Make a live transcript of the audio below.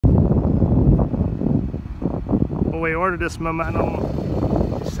we ordered this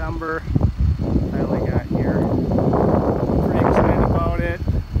Momentum December. Finally got here. Pretty excited about it.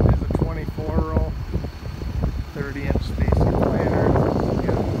 It is a 24 row, 30-inch spacer planter. It's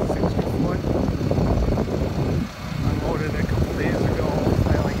got 60 foot. Unloaded it a couple days ago.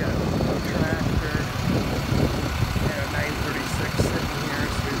 Finally got a tractor. And a 936 sitting here,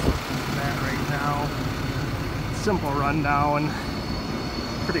 so he's looking at that right now. Simple rundown.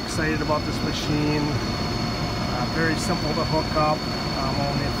 Pretty excited about this machine. Very simple to hook up.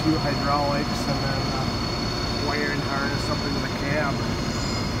 Only a few hydraulics and then wiring harness up into the cab.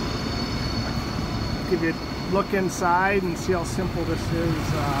 I'll give you a look inside and see how simple this is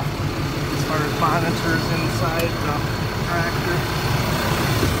as far as monitors inside the tractor.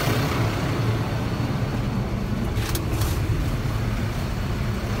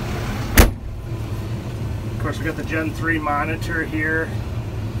 Of course, we got the Gen 3 monitor here.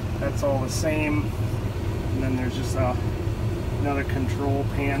 That's all the same. And then there's just another control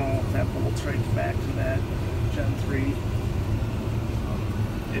panel that bolts right back to that Gen 3.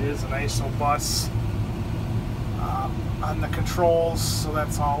 It is an ISO bus on the controls, so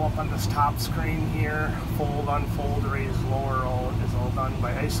that's all up on this top screen here. Fold, unfold, raise, lower, all is all done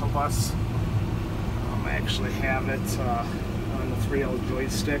by ISO bus. I actually have it on the 3L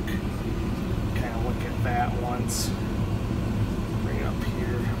joystick. Kind of look at that once. Bring it up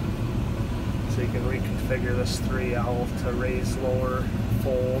here. So you can reconfigure this 3L to raise, lower,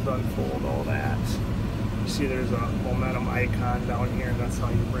 fold, unfold, all that. You see there's a Momentum icon down here, and that's how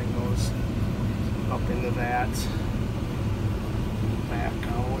you bring those up into that. Back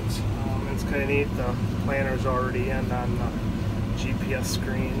out. It's kind of neat. The planner's already in on the GPS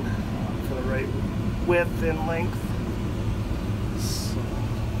screen for the right width and length. So,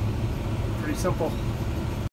 pretty simple.